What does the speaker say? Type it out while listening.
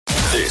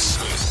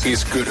This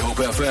is Good Hope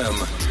FM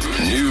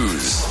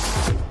News.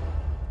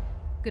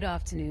 Good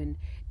afternoon.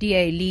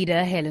 DA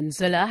leader Helen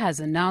Zille has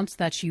announced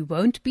that she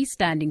won't be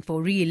standing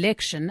for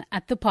re-election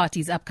at the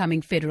party's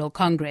upcoming federal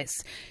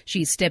congress.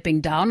 She's stepping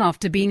down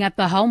after being at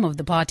the helm of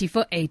the party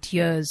for 8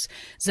 years.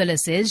 Zille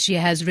says she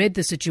has read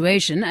the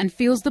situation and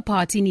feels the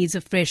party needs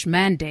a fresh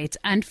mandate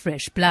and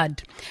fresh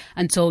blood.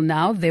 Until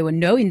now, there were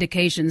no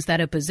indications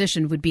that her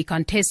position would be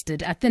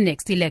contested at the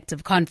next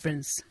elective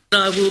conference.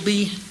 I will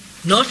be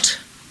not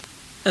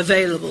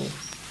available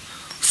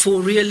for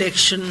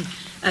re-election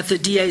at the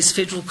DA's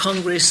Federal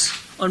Congress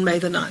on May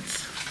the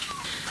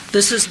 9th.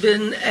 This has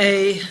been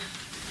a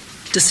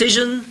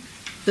decision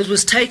that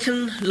was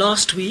taken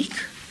last week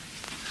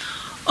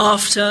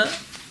after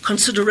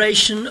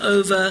consideration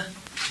over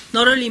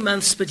not only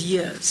months but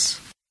years.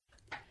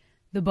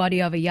 The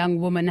body of a young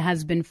woman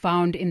has been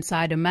found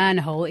inside a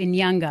manhole in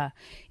Nyanga.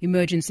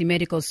 Emergency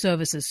Medical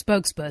Services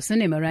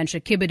spokesperson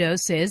Imaransha Kibido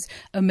says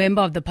a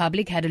member of the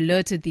public had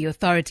alerted the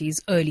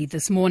authorities early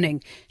this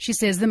morning. She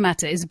says the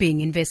matter is being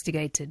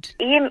investigated.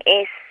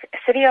 EMS,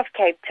 City of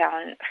Cape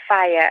Town,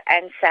 Fire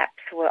and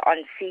SAPS were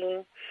on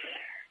scene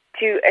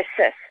to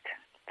assist.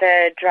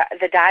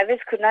 The divers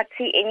could not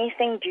see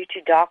anything due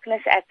to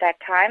darkness at that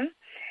time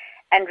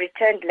and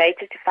returned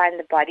later to find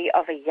the body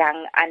of a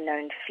young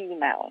unknown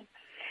female.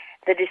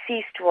 The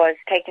deceased was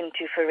taken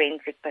to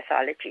forensic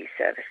pathology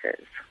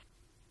services.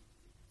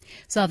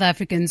 South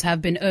Africans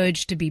have been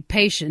urged to be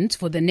patient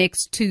for the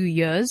next 2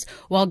 years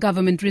while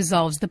government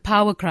resolves the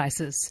power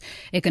crisis.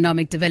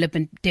 Economic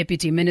Development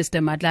Deputy Minister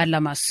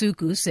Madladla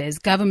Masuku says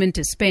government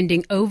is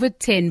spending over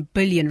 10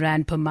 billion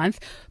rand per month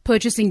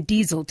purchasing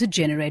diesel to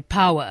generate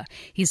power.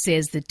 He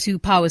says the 2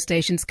 power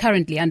stations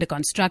currently under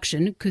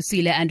construction,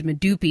 Kusile and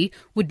Medupi,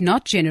 would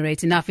not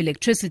generate enough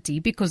electricity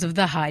because of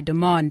the high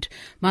demand.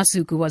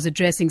 Masuku was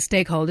addressing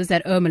stakeholders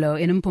at Ermelo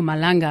in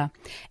Mpumalanga.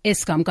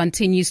 Eskom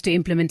continues to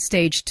implement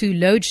stage 2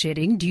 load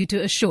shedding due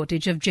to a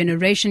shortage of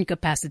generation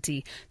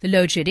capacity. The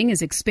load shedding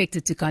is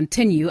expected to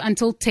continue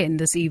until 10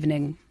 this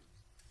evening.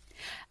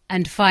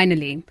 And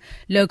finally,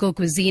 local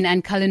cuisine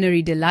and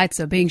culinary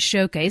delights are being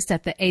showcased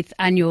at the 8th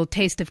annual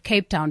Taste of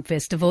Cape Town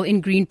Festival in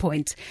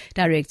Greenpoint.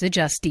 Director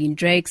Justine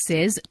Drake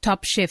says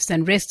top chefs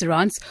and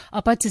restaurants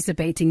are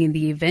participating in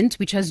the event,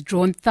 which has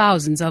drawn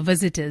thousands of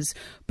visitors.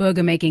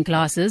 Burger making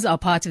classes are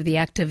part of the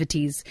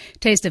activities.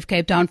 Taste of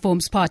Cape Town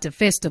forms part of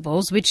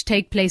festivals which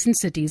take place in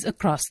cities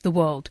across the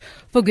world.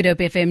 For Good Hope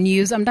FM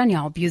News, I'm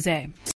Danielle Buzet.